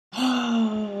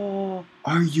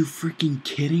Are you freaking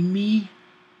kidding me?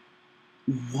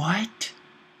 What?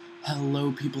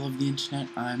 Hello, people of the internet.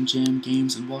 I'm JM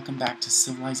Games, and welcome back to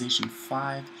Civilization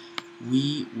 5.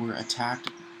 We were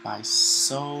attacked for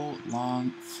so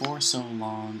long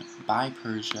by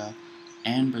Persia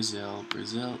and Brazil.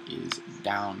 Brazil is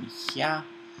down here,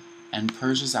 and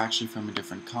Persia's actually from a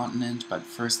different continent, but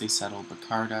first they settled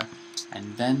Bacarda,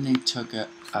 and then they took a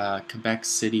Quebec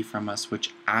City from us,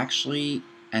 which actually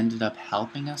ended up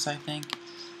helping us, I think.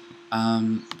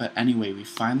 But anyway, we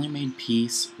finally made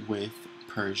peace with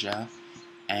Persia,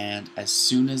 and as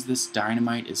soon as this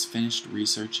dynamite is finished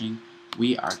researching,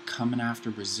 we are coming after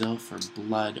Brazil for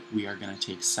blood. We are going to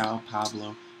take Sao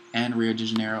Paulo and Rio de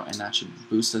Janeiro, and that should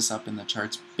boost us up in the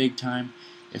charts big time.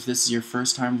 If this is your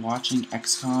first time watching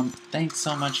XCOM, thanks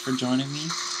so much for joining me.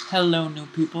 Hello, new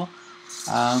people.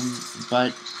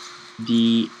 But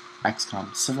the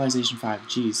XCOM, Civilization 5,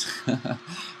 geez,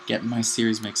 getting my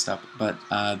series mixed up, but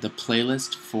the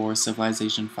playlist for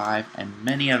Civilization 5 and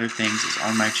many other things is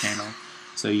on my channel,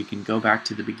 so you can go back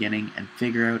to the beginning and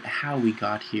figure out how we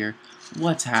got here,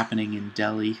 what's happening in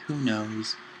Delhi, who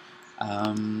knows,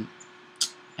 and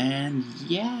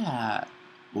yeah.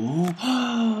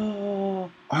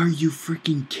 Oh, are you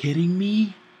freaking kidding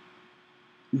me?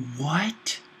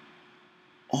 What?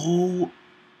 Oh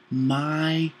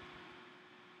my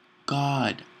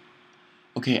God.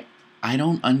 Okay, I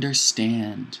don't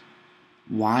understand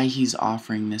why he's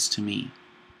offering this to me.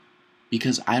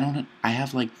 Because I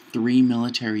have like 3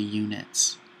 military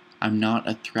units. I'm not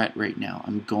a threat right now.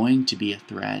 I'm going to be a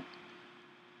threat.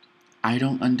 I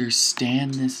don't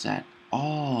understand this at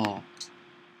all.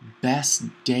 Best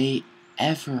day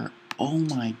ever. Oh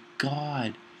my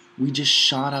God. We just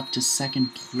shot up to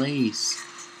 2nd place.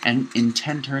 And in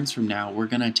 10 turns from now, we're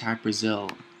going to attack Brazil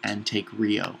and take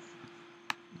Rio.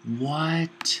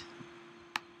 What?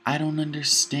 I don't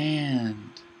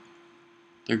understand.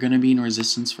 They're going to be in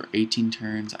resistance for 18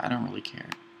 turns. I don't really care.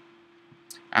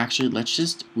 Actually,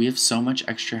 we have so much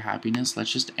extra happiness.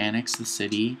 Let's just annex the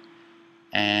city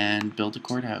and build a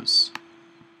courthouse.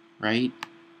 Right?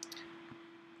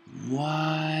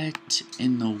 What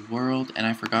in the world? And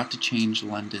I forgot to change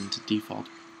London to default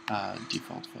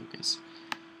focus.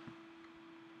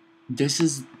 This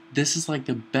is like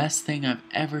the best thing I've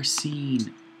ever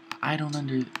seen. I don't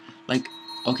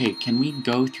okay, can we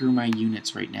go through my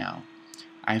units right now?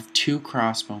 I have 2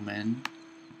 crossbowmen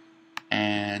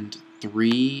and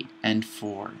 3 and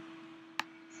 4.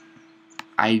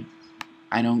 I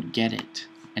don't get it.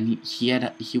 And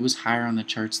he was higher on the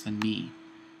charts than me.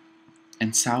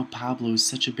 And Sao Paulo is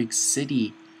such a big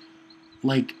city.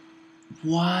 Like,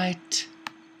 what?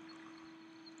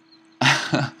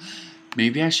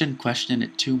 Maybe I shouldn't question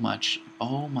it too much.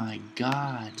 Oh my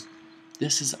God.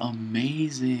 This is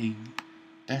amazing.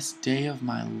 Best day of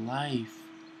my life.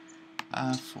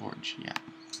 Forge, yeah.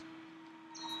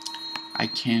 I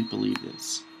can't believe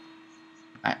this.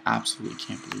 I absolutely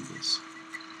can't believe this.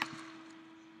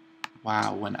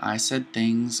 Wow, when I said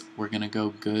things were gonna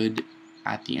go good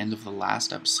at the end of the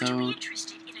last episode,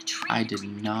 I did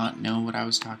not know what I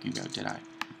was talking about, did I?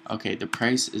 Okay, the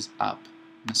price is up,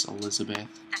 Miss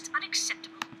Elizabeth. That's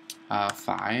unacceptable.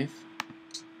 5.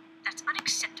 That's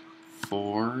unacceptable.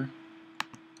 4.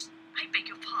 I beg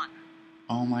your pardon.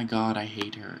 Oh my God, I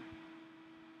hate her.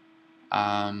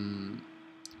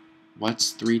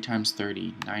 What's 3 times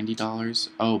 30? $90?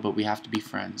 Oh, but we have to be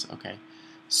friends. Okay.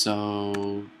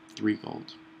 So, 3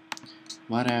 gold.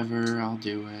 Whatever, I'll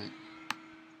do it.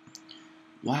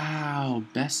 Wow,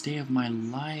 best day of my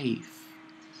life.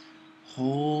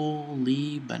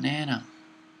 Holy banana.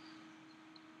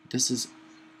 This is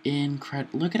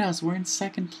incredible. Look at us, we're in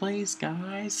 2nd place,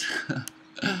 guys.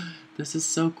 This is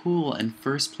so cool. And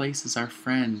 1st place is our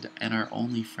friend, and our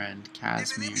only friend,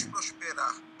 Casimir.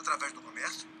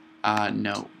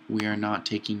 No, we are not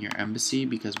taking your embassy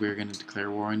because we are going to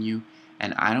declare war on you.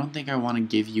 And I don't think I want to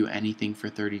give you anything for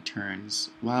 30 turns.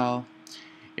 Well,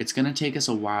 it's going to take us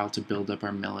a while to build up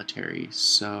our military,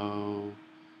 so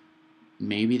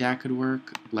maybe that could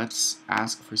work. Let's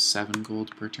ask for 7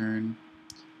 gold per turn,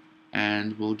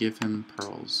 and we'll give him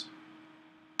pearls.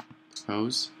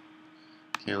 Propose?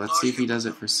 Okay, let's see if he does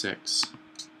it for 6.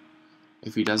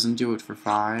 If he doesn't do it for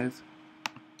 5,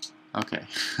 okay.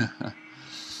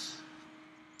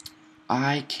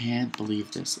 I can't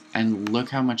believe this. And look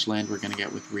how much land we're gonna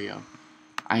get with Rio.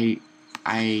 I'm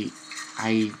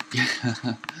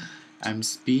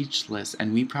speechless,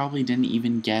 and we probably didn't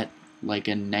even get like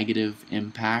a negative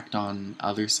impact on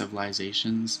other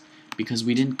civilizations because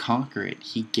we didn't conquer it.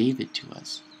 He gave it to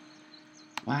us.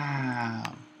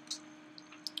 Wow.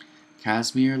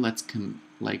 Casimir, let's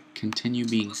continue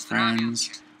being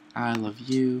friends. I love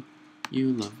you.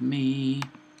 You love me.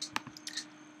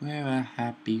 We're a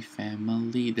happy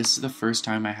family. This is the first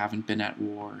time I haven't been at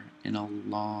war in a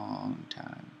long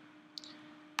time.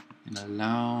 In a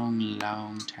long,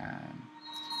 long time.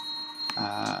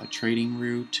 Trading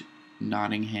route,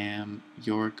 Nottingham,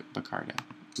 York, Bacarda.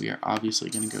 We are obviously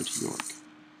going to go to York.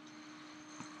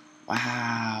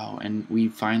 Wow, and we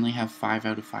finally have 5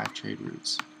 out of 5 trade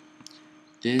routes.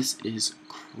 This is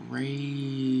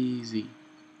crazy.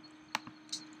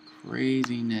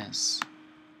 Craziness.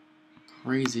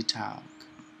 Crazy talk.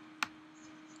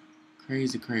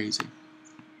 Crazy, crazy.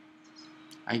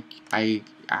 I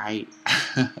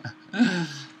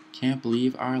can't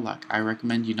believe our luck. I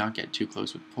recommend you not get too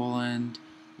close with Poland.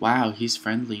 Wow, he's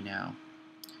friendly now.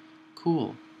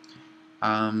 Cool.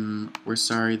 We're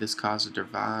sorry this caused a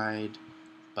divide,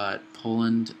 but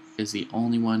Poland is the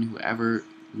only one who ever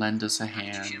lent us a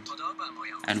hand,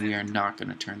 and we are not going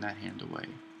to turn that hand away.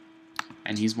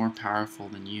 And he's more powerful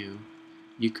than you.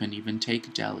 You couldn't even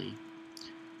take Delhi.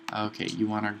 Okay, you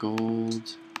want our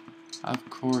gold? Of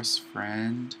course,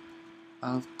 friend.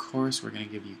 Of course we're going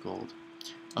to give you gold.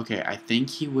 Okay, I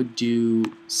think he would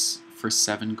do for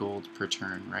 7 gold per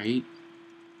turn, right?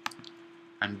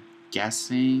 I'm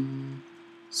guessing.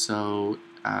 So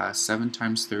 7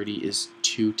 times 30 is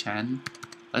 210.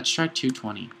 Let's try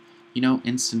 220. You know,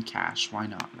 instant cash. Why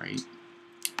not, right?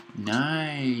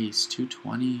 Nice.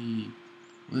 220.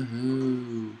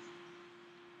 Woohoo.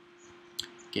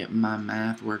 Get my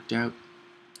math worked out.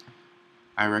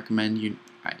 I recommend you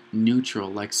neutral.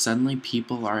 Like, suddenly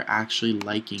people are actually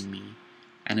liking me.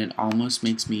 And it almost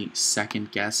makes me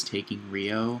second guess taking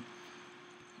Rio.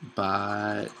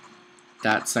 But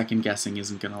that second guessing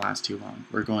isn't going to last too long.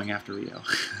 We're going after Rio.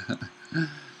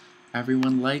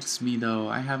 Everyone likes me, though.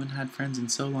 I haven't had friends in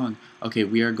so long. Okay,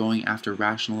 we are going after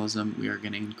rationalism. We are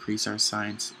going to increase our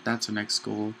science. That's our next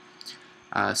goal.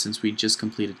 Since we just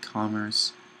completed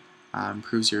commerce,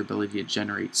 improves your ability to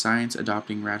generate science.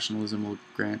 Adopting rationalism will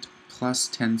grant plus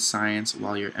 10 science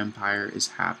while your empire is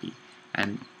happy.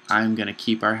 And I'm going to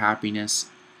keep our happiness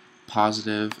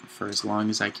positive for as long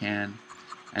as I can.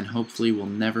 And hopefully we'll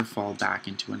never fall back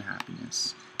into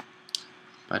unhappiness.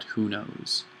 But who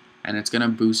knows. And it's going to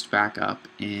boost back up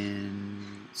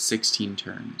in 16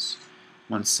 turns.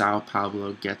 Once Sao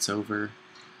Paulo gets over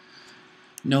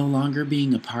no longer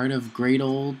being a part of great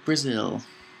old Brazil.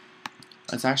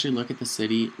 Let's actually look at the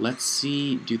city. Let's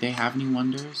see, do they have any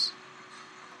wonders?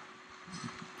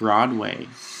 Broadway.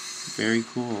 Very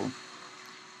cool.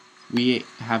 We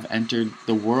have entered,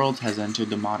 the world has entered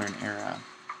the modern era.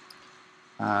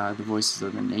 The Voices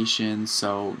of the Nation.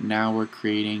 So now we're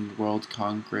creating World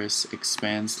Congress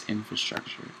expands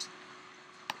infrastructure.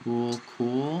 Cool,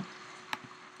 cool.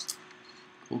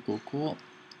 Cool, cool, cool.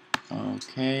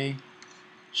 Okay.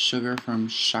 Sugar from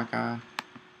Shaka.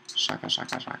 Shaka,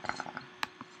 Shaka, Shaka.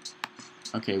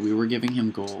 Okay, we were giving him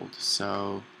gold,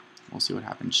 so we'll see what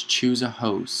happens. Choose a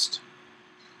host.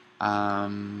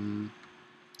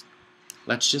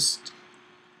 Let's just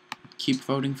keep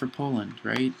voting for Poland,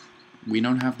 right? We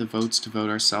don't have the votes to vote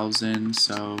ourselves in,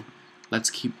 so let's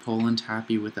keep Poland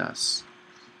happy with us.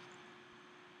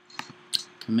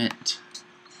 Commit.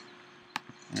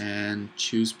 And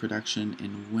choose production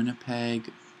in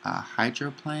Winnipeg.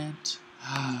 Hydro plant.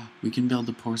 We can build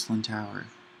a porcelain tower.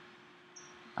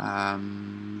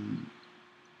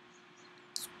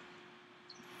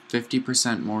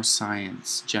 50% more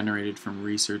science generated from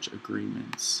research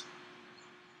agreements.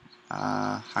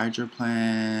 Hydro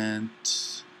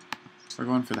plant. We're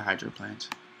going for the hydro plant.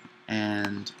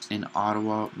 And in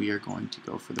Ottawa, we are going to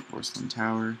go for the porcelain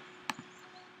tower.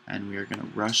 And we are going to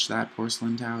rush that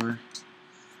porcelain tower.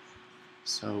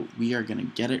 So we are going to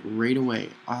get it right away.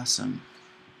 Awesome.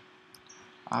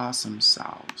 Awesome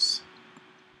sauce.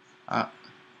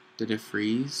 Did it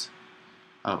freeze?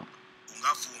 Oh.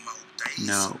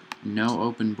 No. No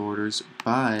open borders,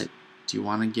 but do you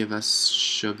want to give us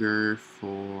sugar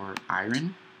for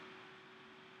iron?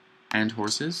 And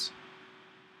horses?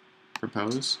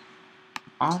 Propose?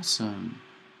 Awesome.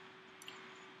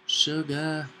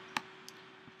 Sugar.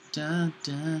 Dun,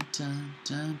 dun, dun,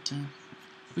 dun, dun.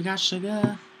 We got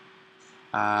sugar.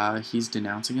 He's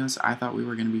denouncing us. I thought we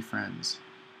were going to be friends.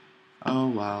 Oh,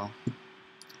 well.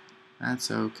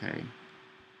 That's okay.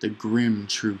 The grim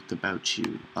truth about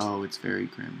you. Oh, it's very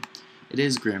grim. It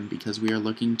is grim because we are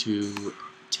looking to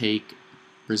take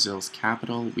Brazil's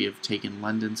capital. We have taken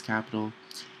London's capital.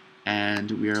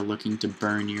 And we are looking to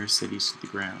burn your cities to the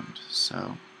ground.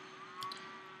 So,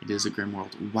 it is a grim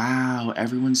world. Wow,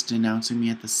 everyone's denouncing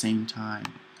me at the same time.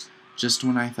 Just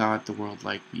when I thought the world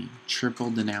liked me.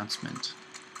 Triple denouncement.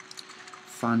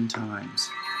 Fun times.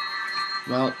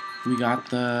 Well, we got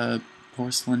the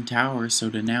porcelain tower, so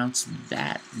denounce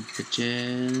that,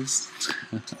 bitches.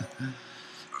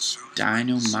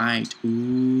 Dynamite.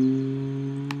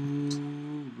 Ooh,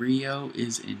 Rio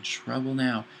is in trouble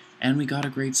now. And we got a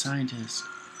great scientist.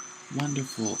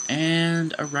 Wonderful.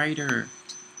 And a writer.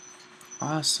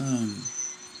 Awesome.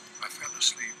 I fell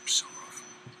asleep sorrowful,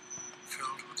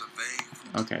 filled with a vague...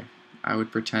 Okay, I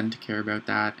would pretend to care about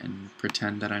that and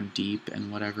pretend that I'm deep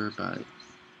and whatever, but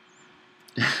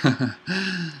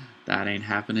that ain't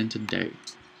happening today.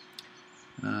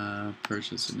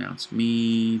 Purchase announced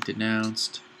me,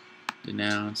 denounced.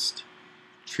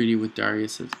 Treaty with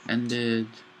Darius has ended.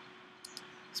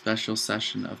 Special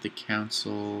session of the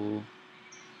council.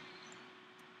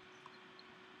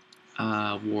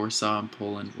 Warsaw and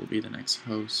Poland will be the next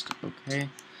host. Okay.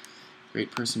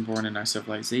 Great person born in our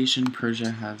civilization.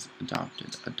 Persia has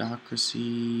adopted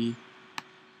autocracy.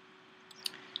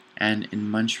 And in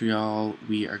Montreal,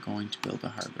 we are going to build a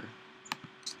harbor.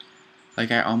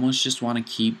 Like, I almost just want to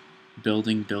keep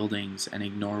building buildings and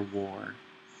ignore war.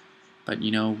 But,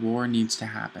 you know, war needs to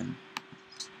happen.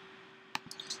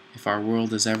 If our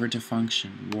world is ever to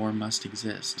function, war must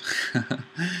exist.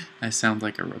 I sound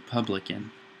like a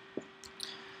Republican.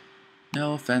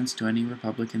 No offense to any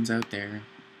Republicans out there,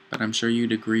 but I'm sure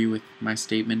you'd agree with my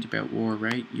statement about war,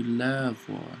 right? You love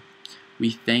war. We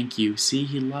thank you. See,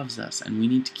 he loves us, and we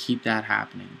need to keep that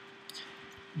happening.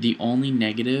 The only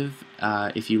negative,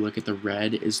 if you look at the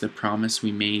red, is the promise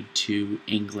we made to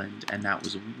England, and that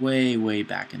was way, way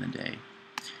back in the day.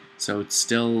 So it's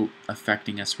still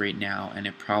affecting us right now, and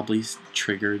it probably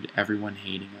triggered everyone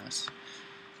hating us.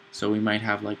 So we might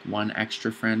have like one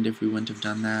extra friend if we wouldn't have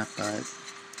done that, but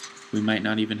we might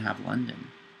not even have London.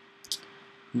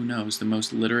 Who knows? The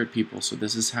most literate people. So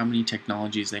this is how many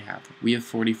technologies they have. We have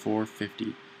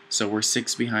 4450. So we're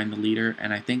 6 behind the leader.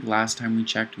 And I think last time we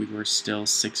checked, we were still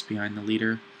 6 behind the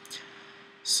leader.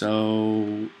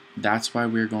 So that's why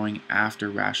we're going after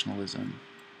rationalism.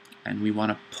 And we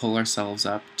want to pull ourselves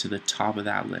up to the top of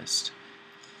that list.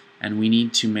 And we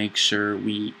need to make sure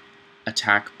we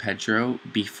attack Pedro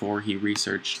before he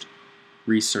researches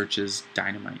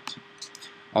dynamite.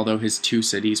 Although his 2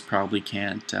 cities probably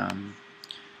can't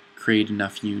create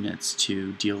enough units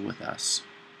to deal with us.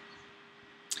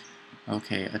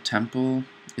 Okay, a temple.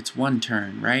 It's 1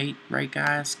 turn, right? Right,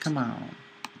 guys? Come on.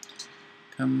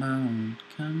 Come on.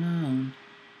 Come on.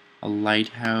 A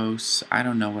lighthouse. I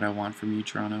don't know what I want from you,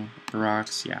 Toronto.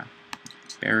 Barracks, yeah.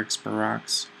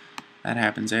 Barracks. That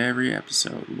happens every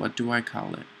episode. What do I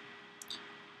call it?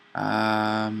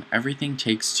 Everything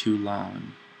takes too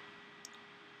long.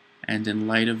 And in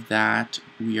light of that,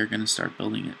 we are going to start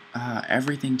building it.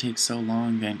 Everything takes so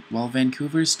long. Well,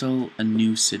 Vancouver's still a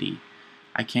new city.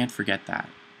 I can't forget that.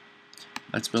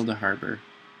 Let's build a harbor.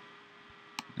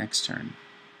 Next turn.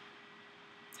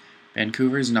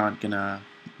 Vancouver's not going to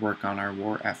work on our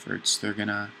war efforts. They're going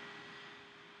to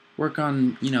work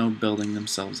on, you know, building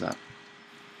themselves up.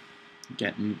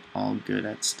 Getting all good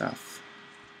at stuffs.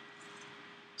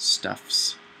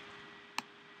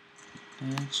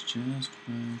 That's just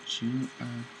what you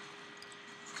are.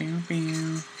 Pew,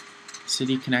 pew.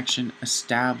 City connection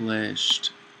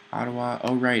established. Ottawa.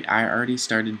 Oh, right. I already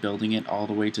started building it all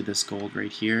the way to this gold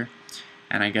right here.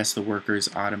 And I guess the workers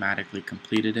automatically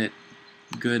completed it.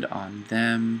 Good on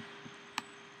them.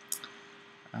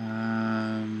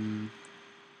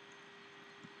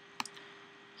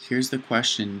 Here's the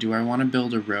question. Do I want to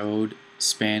build a road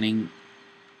spanning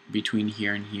between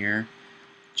here and here?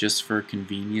 Just for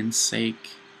convenience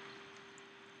sake.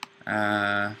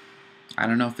 I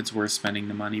don't know if it's worth spending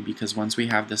the money because once we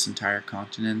have this entire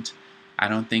continent, I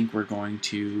don't think we're going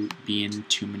to be in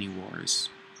too many wars.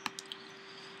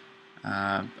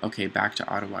 Okay, back to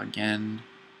Ottawa again.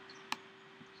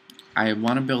 I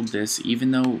want to build this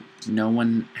even though no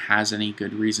one has any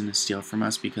good reason to steal from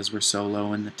us because we're so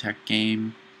low in the tech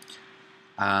game.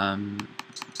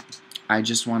 I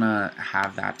just want to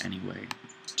have that anyway.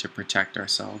 To protect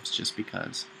ourselves just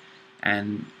because.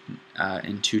 And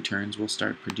in 2 turns we'll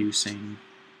start producing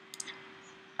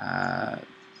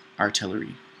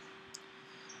artillery,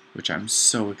 which I'm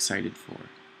so excited for.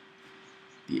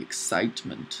 The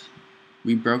excitement.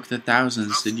 We broke the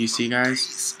thousands. Did you see,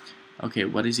 guys? Okay,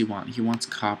 what does he want? He wants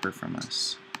copper from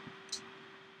us.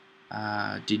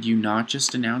 Did you not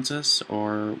just announce us,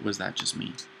 or was that just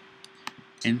me?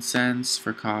 Incense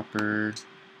for copper.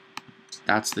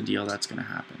 That's the deal that's going to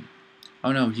happen.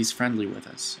 Oh no, he's friendly with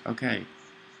us. Okay,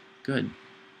 good.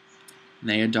 And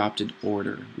they adopted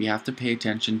order. We have to pay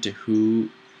attention to who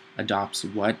adopts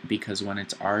what because when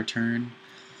it's our turn,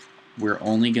 we're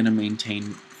only going to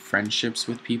maintain friendships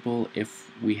with people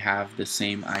if we have the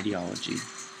same ideology.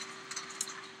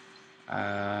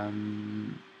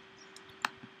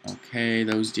 Okay,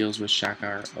 those deals with Shaka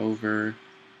are over.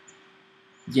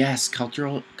 Yes,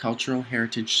 cultural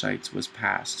heritage sites was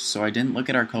passed. So I didn't look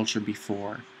at our culture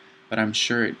before, but I'm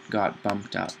sure it got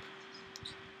bumped up.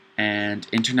 And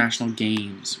international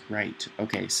games, right.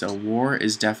 Okay, so war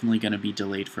is definitely going to be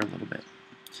delayed for a little bit,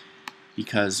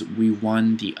 because we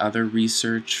won the other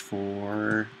research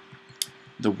for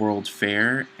the World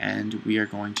Fair, and we are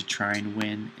going to try and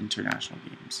win international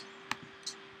games.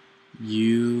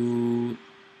 You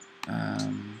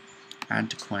add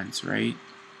to Quince, right?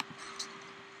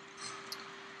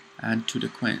 Add to the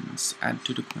Quince. Add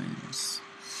to the Quince.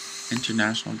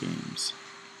 International games.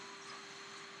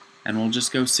 And we'll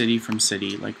just go city from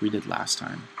city like we did last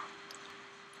time.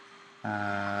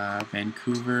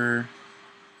 Vancouver.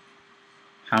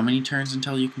 How many turns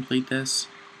until you complete this?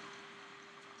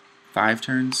 5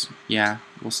 turns? Yeah,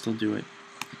 we'll still do it.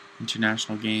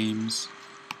 International games.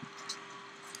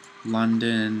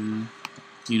 London.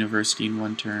 University in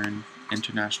 1 turn.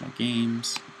 International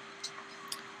games.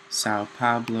 Sao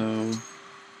Paulo.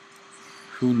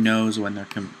 Who knows when they're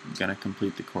gonna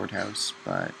complete the courthouse,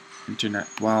 but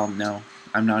well, no,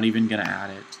 I'm not even gonna add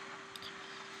it.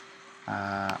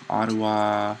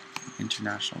 Ottawa,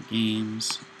 international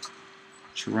games.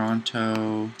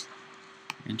 Toronto,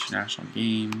 international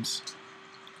games.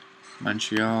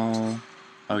 Montreal.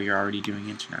 Oh, you're already doing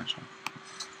international.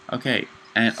 Okay,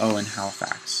 and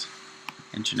Halifax,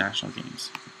 international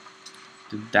games.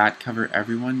 Did that cover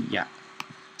everyone? Yeah.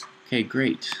 Okay,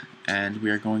 great. And we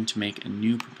are going to make a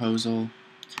new proposal.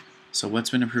 So what's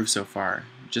been approved so far?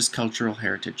 Just cultural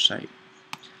heritage site.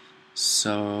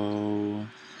 So,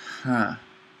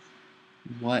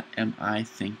 what am I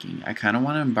thinking? I kind of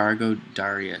want to embargo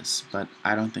Darius, but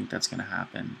I don't think that's going to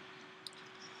happen.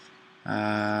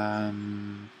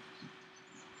 Ban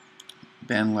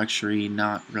luxury,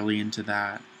 not really into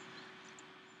that.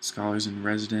 Scholars in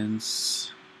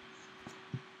residence.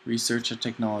 Research and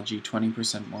technology,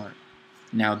 20% more.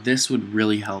 Now this would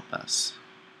really help us.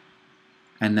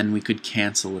 And then we could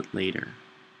cancel it later.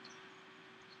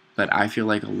 But I feel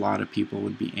like a lot of people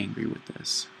would be angry with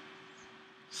this.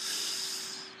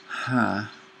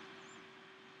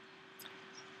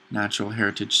 Natural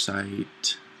heritage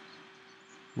site.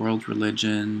 World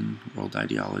religion. World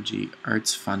ideology.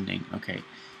 Arts funding. Okay.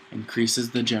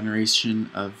 Increases the generation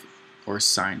of or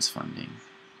science funding.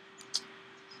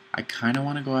 I kind of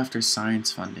want to go after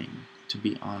science funding, to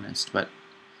be honest, but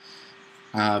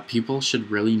people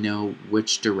should really know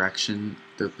which direction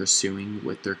they're pursuing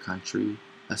with their country,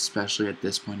 especially at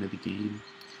this point of the game.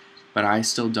 But I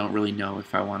still don't really know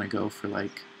if I want to go for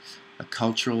like a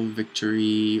cultural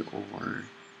victory or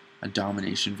a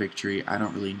domination victory. I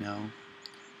don't really know.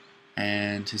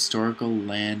 And historical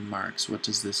landmarks, what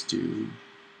does this do?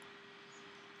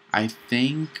 I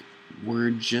think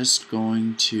we're just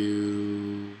going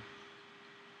to...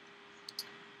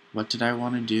 What did I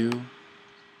want to do?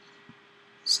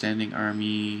 Standing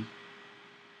army,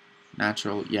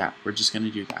 natural, yeah, we're just going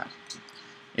to do that.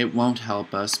 It won't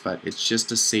help us, but it's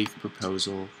just a safe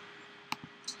proposal.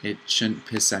 It shouldn't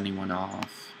piss anyone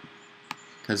off.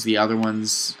 Because the other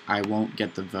ones, I won't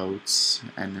get the votes,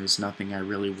 and there's nothing I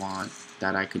really want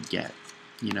that I could get,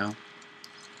 you know?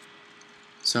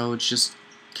 So it's just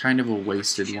kind of a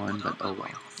wasted one, but oh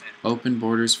well. Open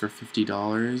borders for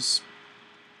 $50.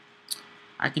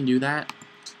 I can do that.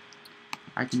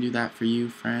 I can do that for you,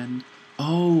 friend.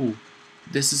 Oh,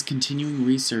 this is continuing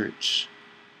research.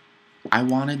 I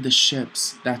wanted the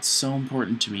ships. That's so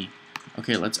important to me.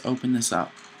 Okay, let's open this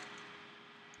up.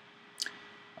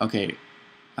 Okay.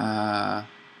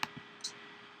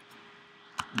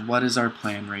 What is our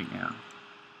plan right now?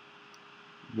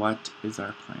 What is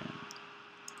our plan?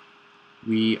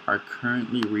 We are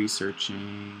currently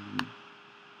researching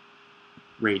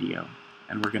radio,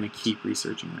 and we're going to keep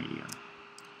researching radio.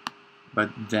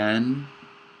 But then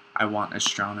I want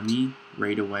astronomy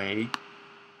right away,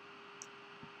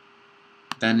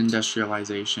 then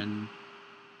industrialization,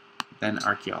 then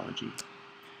archaeology.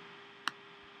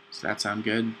 Does that sound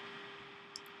good?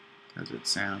 Because it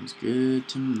sounds good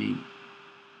to me.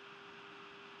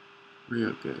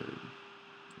 Real good.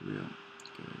 Real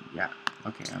good. Yeah.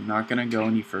 Okay, I'm not going to go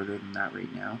any further than that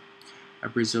right now. A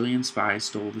Brazilian spy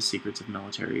stole the secrets of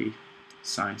military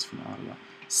science from Ottawa.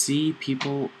 See,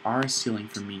 people are stealing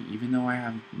from me, even though I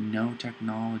have no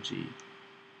technology.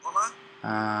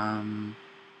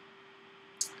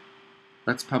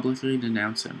 Let's publicly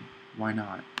denounce him. Why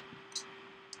not?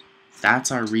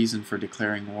 That's our reason for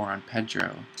declaring war on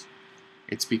Pedro.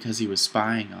 It's because he was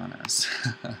spying on us.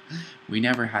 We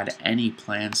never had any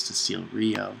plans to steal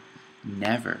Rio.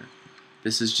 Never.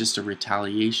 This is just a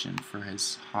retaliation for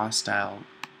his hostile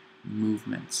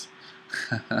movements.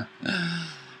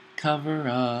 Cover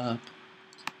up.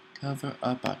 Cover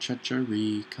up our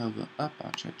treachery. Cover up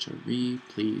our treachery.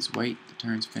 Please wait, the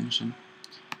turn's finishing.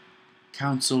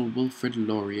 Counsel Wilfrid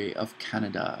Laurier of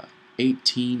Canada,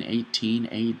 1818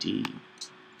 AD.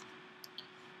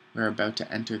 We're about to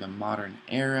enter the modern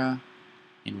era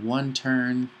in one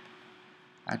turn.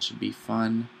 That should be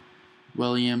fun.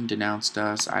 William denounced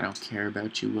us. I don't care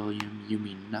about you, William. You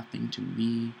mean nothing to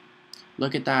me.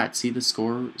 Look at that. See the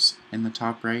scores in the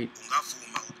top right?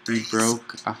 We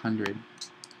broke 100.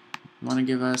 You want to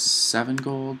give us 7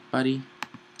 gold, buddy?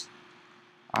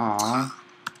 Aw.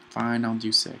 Fine, I'll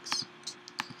do 6.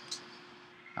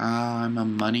 I'm a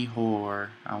money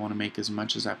whore. I want to make as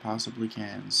much as I possibly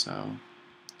can, so...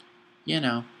 You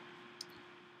know.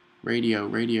 Radio,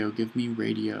 give me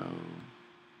radio.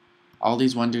 All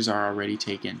these wonders are already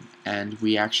taken, and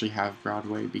we actually have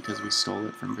Broadway because we stole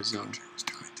it from Brazil.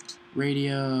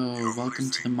 Radio,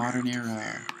 welcome to the modern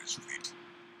era.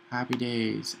 Happy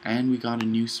days, and we got a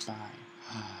new spy.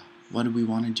 What do we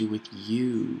want to do with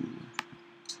you,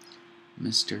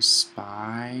 Mr.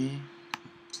 Spy?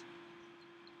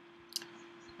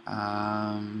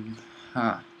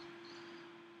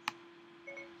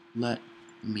 Let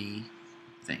me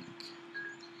think.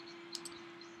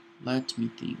 Let me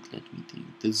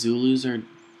think. The Zulus are...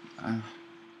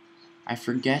 I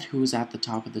forget who was at the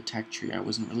top of the tech tree. I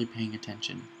wasn't really paying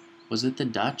attention. Was it the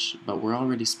Dutch? But we're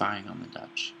already spying on the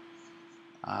Dutch.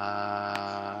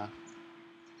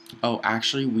 Oh,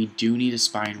 actually, we do need a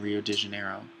spy in Rio de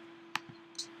Janeiro.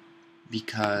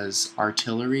 Because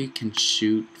artillery can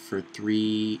shoot for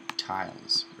 3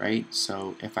 tiles, right?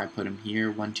 So if I put him here,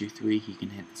 1, 2, 3, he can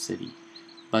hit the city.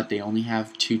 But they only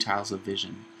have 2 tiles of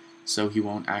vision, so he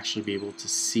won't actually be able to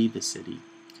see the city.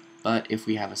 But if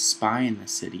we have a spy in the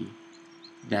city,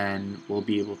 then we'll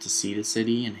be able to see the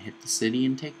city and hit the city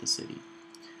and take the city.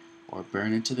 Or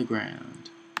burn it to the ground.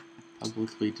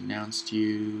 Publicly denounced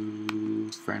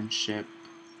you. Friendship.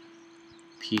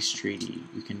 Peace treaty.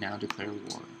 We can now declare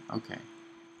war. Okay.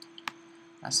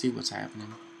 I see what's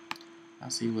happening. I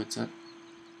see what's up.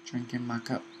 Drinking my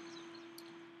cup.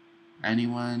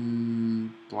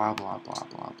 Anyone? Blah, blah, blah,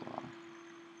 blah, blah.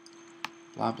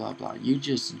 Blah, blah, blah. You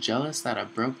just jealous that I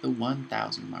broke the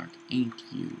 1,000 mark, ain't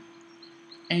you?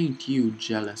 Ain't you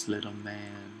jealous, little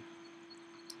man?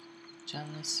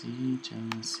 Jealousy,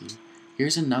 jealousy.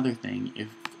 Here's another thing.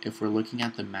 If we're looking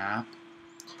at the map,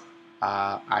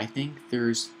 I think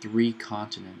there's 3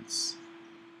 continents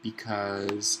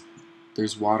because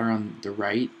there's water on the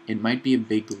right. It might be a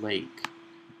big lake,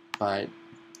 but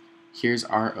here's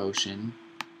our ocean.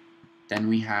 Then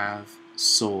we have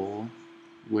Seoul,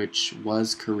 which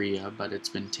was Korea, but it's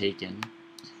been taken.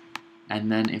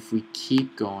 And then if we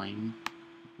keep going,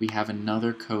 we have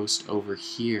another coast over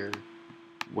here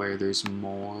where there's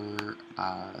more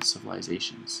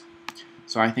civilizations.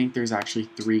 So I think there's actually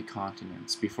 3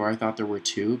 continents. Before I thought there were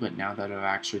 2, but now that I've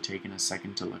actually taken a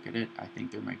second to look at it, I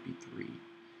think there might be 3.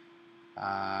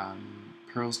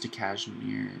 Pearls to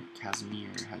Kashmir. Kashmir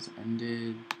has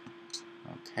ended.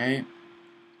 Okay.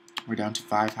 We're down to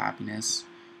 5 happiness.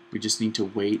 We just need to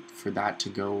wait for that to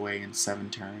go away in 7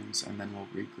 turns, and then we'll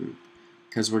regroup.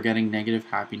 Because we're getting negative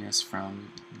happiness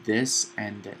from this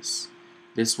and this.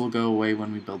 This will go away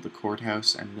when we build the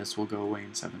courthouse, and this will go away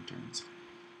in 7 turns.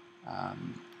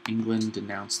 England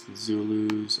denounced the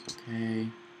Zulus. Okay.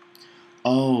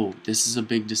 Oh, this is a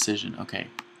big decision. Okay.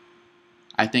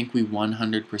 I think we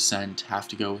 100% have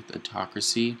to go with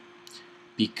autocracy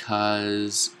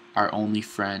because our only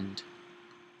friend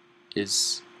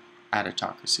is at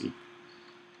autocracy,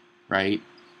 right?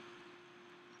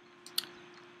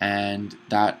 And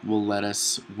that will let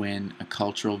us win a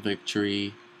cultural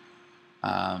victory,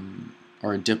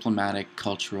 or a diplomatic,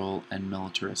 cultural, and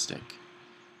militaristic.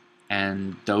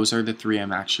 And those are the 3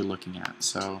 I'm actually looking at.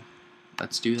 So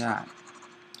let's do that.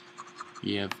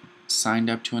 We have signed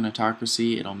up to an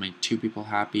autocracy. It'll make 2 people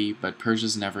happy, but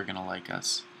Persia's never going to like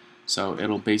us. So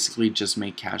it'll basically just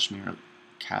make Kashmir,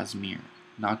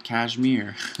 not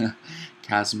Kashmir,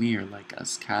 Kashmir like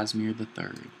us, Kashmir the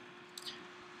Third.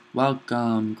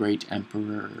 Welcome, great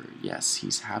emperor. Yes,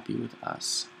 he's happy with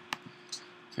us.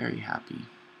 Very happy.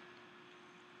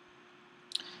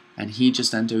 And he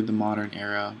just entered the modern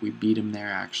era. We beat him there,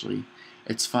 actually.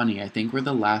 It's funny, I think we're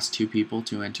the last 2 people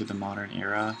to enter the modern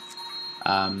era,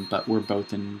 but we're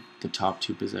both in the top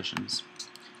 2 positions.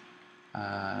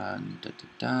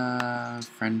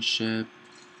 Friendship.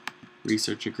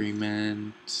 Research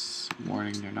agreement,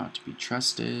 warning they're not to be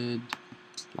trusted,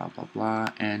 blah blah blah,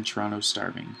 and Toronto's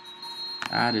starving.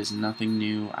 That is nothing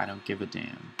new, I don't give a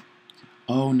damn.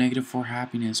 Oh, -4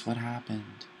 happiness, what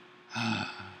happened?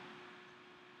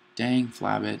 Dang,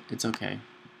 Flabbit, it's okay.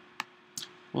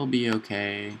 We'll be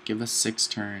okay, give us 6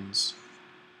 turns,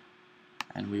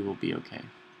 and we will be okay.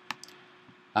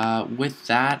 With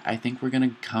that, I think we're going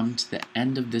to come to the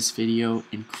end of this video.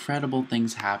 Incredible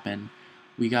things happen.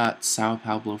 We got Sao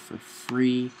Paulo for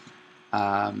free.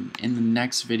 In the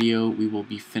next video, we will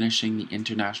be finishing the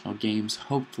international games.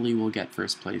 Hopefully we'll get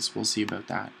first place. We'll see about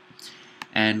that.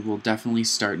 And we'll definitely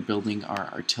start building our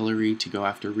artillery to go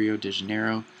after Rio de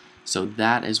Janeiro. So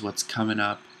that is what's coming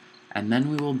up. And then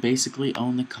we will basically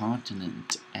own the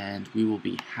continent. And we will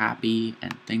be happy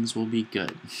and things will be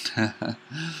good.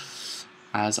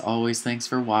 As always, thanks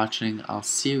for watching. I'll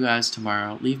see you guys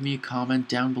tomorrow. Leave me a comment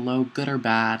down below, good or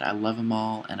bad. I love them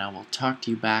all, and I will talk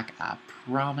to you back, I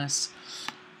promise.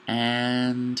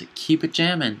 And keep it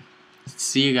jamming.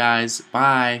 See you guys.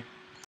 Bye.